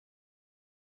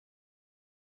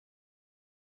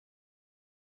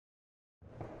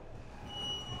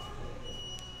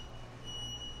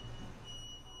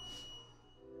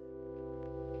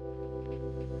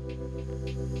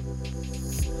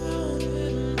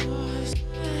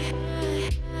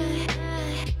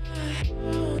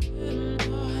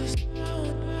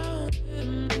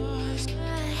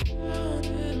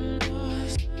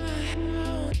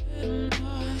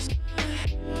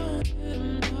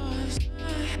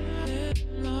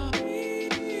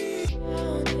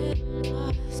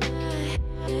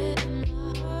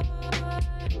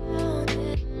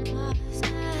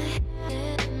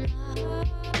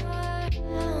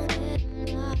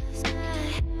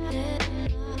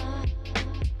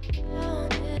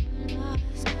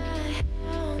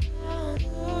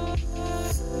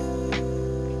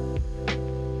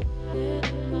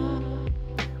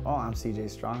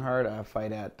CJ Strongheart. I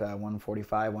fight at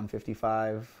 145,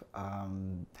 155.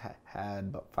 Had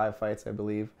about 5 fights, I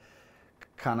believe.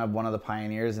 Kind of one of the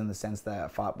pioneers in the sense that I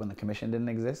fought when the commission didn't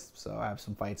exist. So I have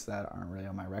some fights that aren't really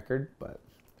on my record, but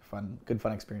good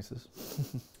fun experiences.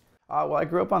 Well, I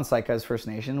grew up on Saikaz First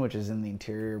Nation, which is in the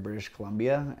interior of British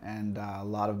Columbia, and a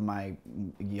lot of my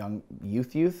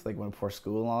youth, like before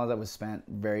school and all of that, was spent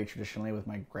very traditionally with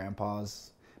my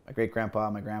grandpas, my great-grandpa,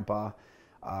 my grandpa.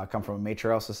 Come from a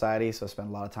matriarchal society, so I spent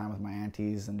a lot of time with my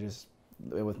aunties and just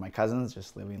with my cousins,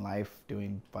 just living life,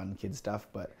 doing fun kid stuff,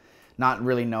 but not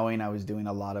really knowing I was doing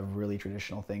a lot of really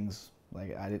traditional things.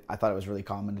 Like I thought it was really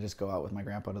common to just go out with my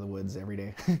grandpa to the woods every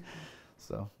day.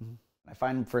 So I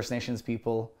find First Nations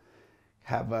people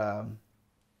have,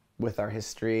 with our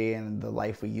history and the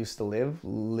life we used to live,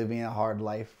 living a hard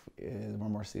life we're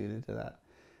more suited to that.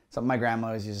 Something my grandma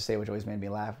always used to say, which always made me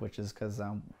laugh, which is because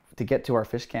to get to our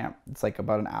fish camp, it's like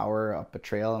about an hour up a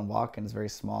trail and walk, and it's a very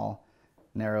small,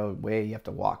 narrow way. You have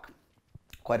to walk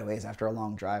quite a ways after a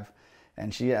long drive.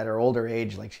 And she, at her older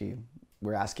age, like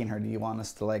we're asking her, do you want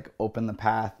us to like open the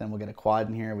path and we'll get a quad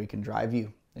in here, we can drive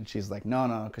you? And she's like,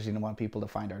 no, because she didn't want people to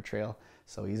find our trail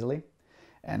so easily.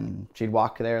 And she'd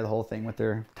walk there, the whole thing with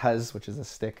her tuz, which is a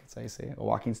stick, that's how you say it, a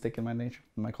walking stick in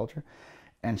my culture.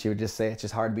 And she would just say, it's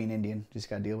just hard being Indian, just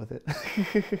gotta deal with it.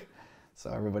 So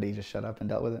everybody just shut up and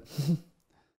dealt with it.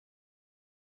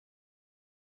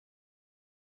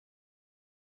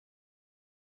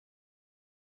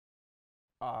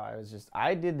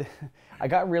 I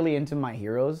got really into my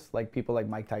heroes, like people like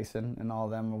Mike Tyson and all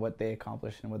of them, and what they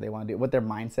accomplished and what they want to do, what their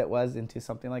mindset was into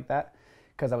something like that.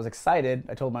 Because I was excited.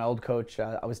 I told my old coach,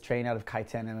 I was trained out of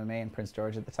Kai-10 MMA in Prince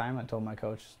George at the time. I told my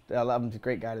coach, I love him, he's a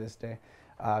great guy to this day.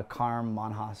 Carm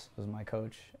Monhas was my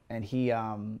coach. And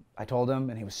I told him,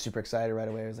 and he was super excited right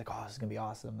away. He was like, oh, this is going to be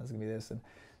awesome. This is going to be this. And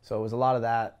so it was a lot of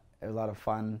that. It was a lot of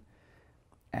fun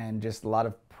and just a lot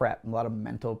of prep, a lot of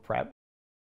mental prep.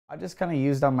 I just kind of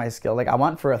used on my skill. Like I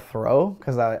went for a throw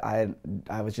because I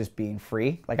was just being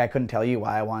free. Like I couldn't tell you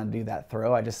why I wanted to do that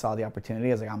throw. I just saw the opportunity.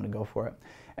 I was like, I'm going to go for it.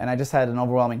 And I just had an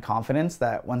overwhelming confidence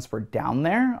that once we're down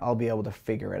there, I'll be able to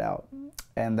figure it out.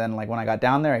 And then like when I got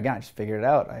down there, again, I just figured it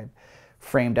out. I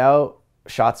framed out.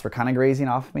 Shots were kind of grazing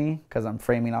off me because I'm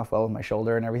framing off well with my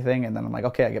shoulder and everything. And then I'm like,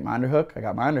 okay, I get my underhook. I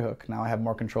got my underhook. Now I have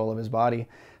more control of his body.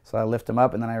 So I lift him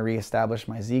up and then I reestablish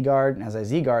my Z-guard. And as I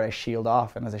Z-guard, I shield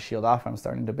off. And as I shield off, I'm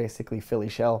starting to basically Philly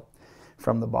shell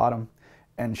from the bottom.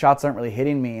 And shots aren't really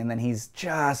hitting me. And then he's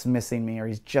just missing me or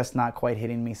he's just not quite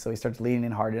hitting me. So he starts leaning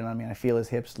in hard in on me. And I feel his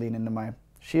hips lean into my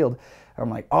shield. And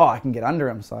I'm like, oh, I can get under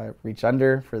him. So I reach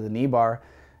under for the knee bar.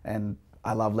 And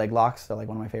I love leg locks, so like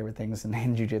one of my favorite things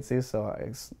in jiu-jitsu. So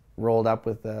I rolled up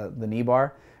with the knee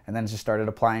bar and then just started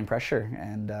applying pressure.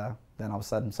 And then all of a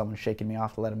sudden someone's shaking me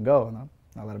off to let him go. And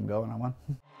I let him go and I won.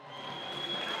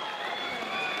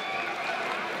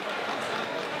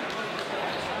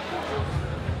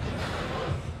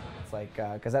 It's like,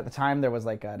 because at the time there was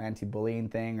like an anti-bullying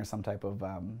thing or some type of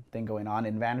thing going on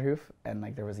in Vanderhoof. And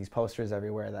like there was these posters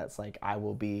everywhere that's like, I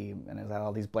will be, and it had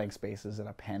all these blank spaces and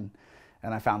a pen.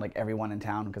 And I found like everyone in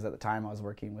town, because at the time I was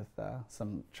working with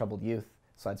some troubled youth,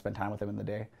 so I'd spend time with them in the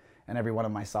day. And every one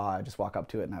of them I saw, I'd just walk up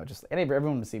to it and I would just, and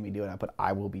everyone would see me do it, I put,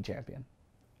 I will be champion.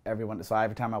 Everyone, so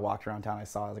every time I walked around town, I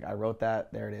was like, I wrote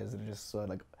that, there it is. And it just so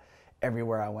like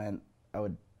everywhere I went, I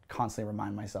would constantly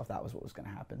remind myself that was what was gonna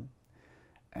happen.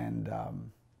 And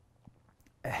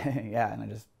yeah,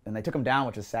 and they took them down,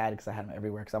 which is sad because I had them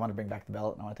everywhere because I wanted to bring back the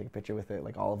belt and I want to take a picture with it.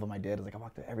 Like all of them I did. I was like, I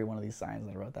walked to every one of these signs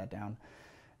and I wrote that down.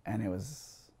 And it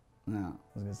was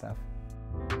good stuff.